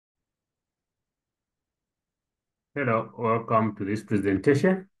Hello, welcome to this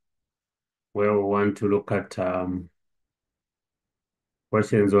presentation where we want to look at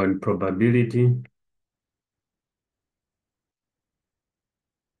questions on probability.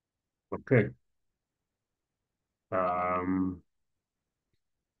 Okay. Um,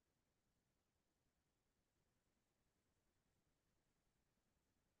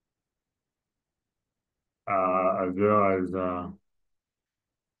 as well as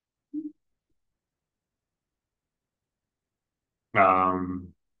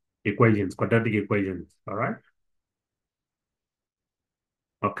equations, quadratic equations. All right.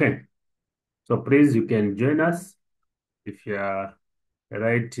 Okay. So please, you can join us if you are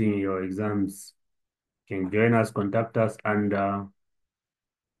writing your exams. You can join us, contact us, and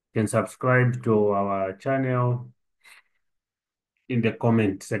can subscribe to our channel. In the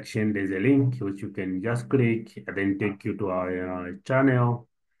comment section, there's a link which you can just click and then take you to our channel,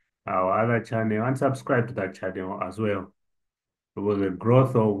 our other channel, and subscribe to that channel as well. Because the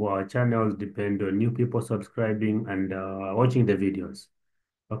growth of our channels depend on new people subscribing and watching the videos.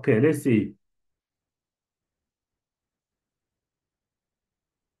 Okay, let's see.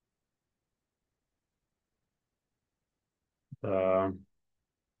 Uh,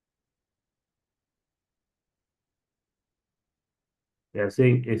 they are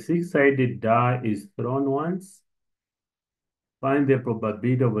saying a six-sided die is thrown once. Find the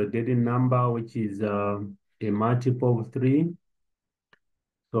probability of a deadly number, which is a multiple of 3.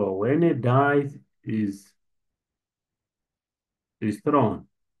 So when a die is thrown,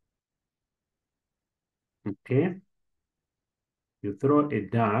 okay, you throw a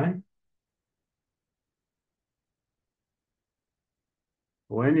die.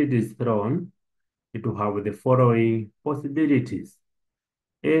 When it is thrown, it will have the following possibilities.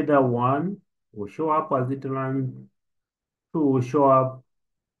 Either 1 will show up as it lands, 2 will show up,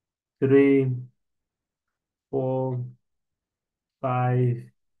 3, 4,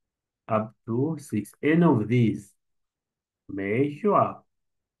 5, up to 6. Any of these may show up.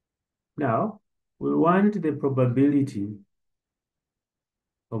 Now, we want the probability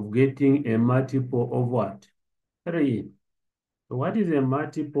of getting a multiple of what? 3. So what is a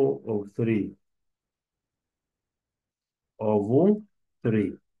multiple of 3? Of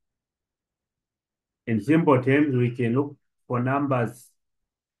 3. In simple terms, we can look for numbers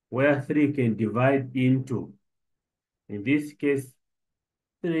where 3 can divide into. In this case,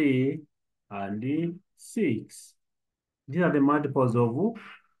 3 and 6. These are the multiples of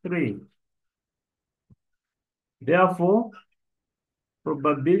 3. Therefore,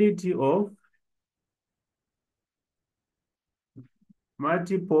 probability of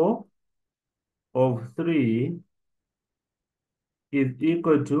multiple of 3 is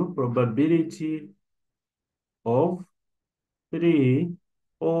equal to probability of 3,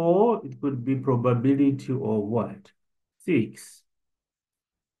 or it could be probability of what? 6.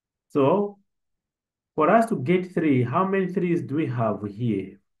 So, for us to get 3, how many 3's do we have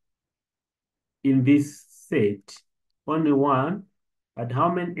here in this set? Only 1. But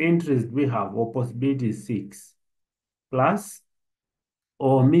how many entries do we have, or possibility 6? Plus,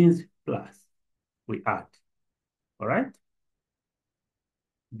 or means plus, we add. All right?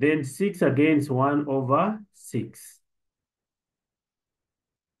 Then 6 against 1 over 6.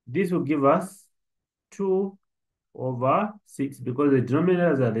 This will give us 2 over 6 because the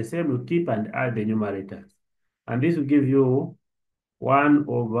denominators are the same. We keep and add the numerators. And this will give you 1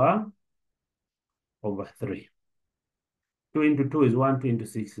 over 3. 2 into 2 is 1, 2 into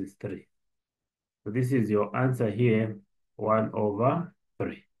 6 is 3. So this is your answer here, 1 over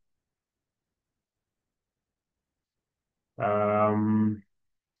 3.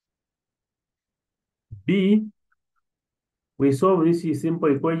 B, we solve this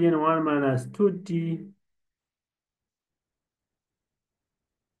simple equation, 1 minus 2t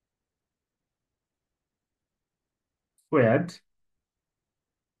squared.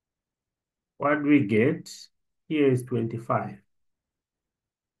 What we get here is 25.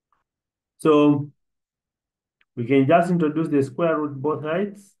 So we can just introduce the square root both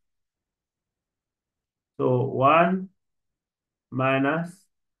sides. So 1 minus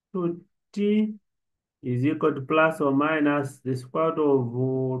 2t is equal to plus or minus the square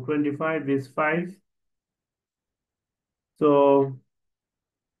root of 25 is 5. So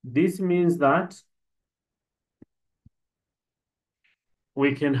this means that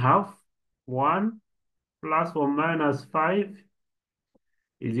we can have 1 plus or minus 5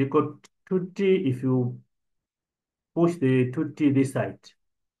 is equal to 2t if you push the 2t this side,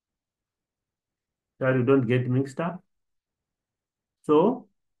 so you don't get mixed up. So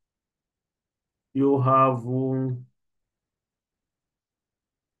you have 1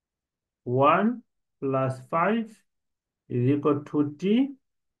 plus 5 is equal to t.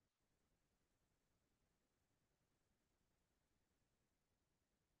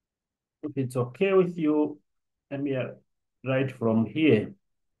 If it's okay with you, let me write from here.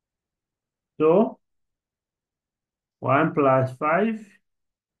 So 1 plus 5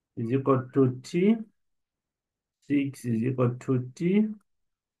 is equal to t. 6 is equal to t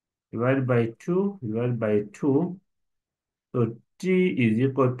divided by 2 divided by 2. So t is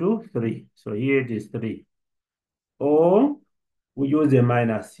equal to 3. So here it is 3. Or we use a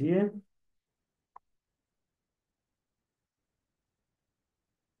minus here.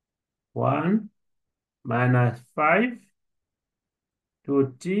 1 minus 5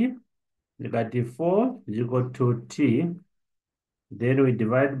 to t, negative 4 is equal to t. Then we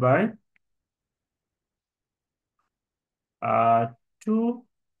divide by 2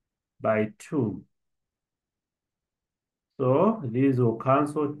 by 2. So this will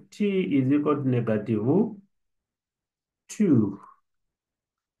cancel. T is equal to negative 2.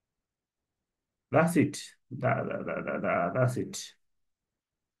 That's it. That's it.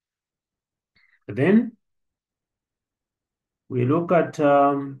 Then we look at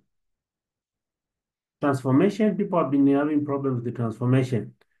transformation. People have been having problems with the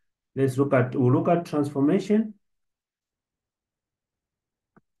transformation. We'll look at transformation.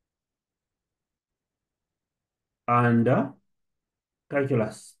 And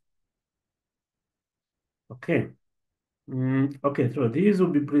calculus. Okay. Okay, so these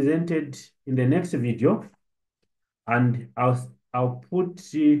will be presented in the next video, and I'll put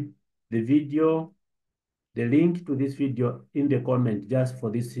the video, the link to this video in the comment just for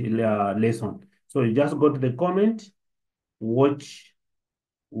this lesson. So you just go to the comment, watch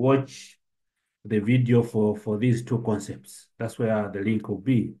the video for these two concepts. That's where the link will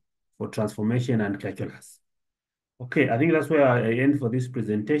be for transformation and calculus. Okay, I think that's where I end for this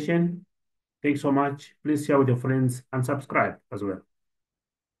presentation. Thanks so much. Please share with your friends and subscribe as well.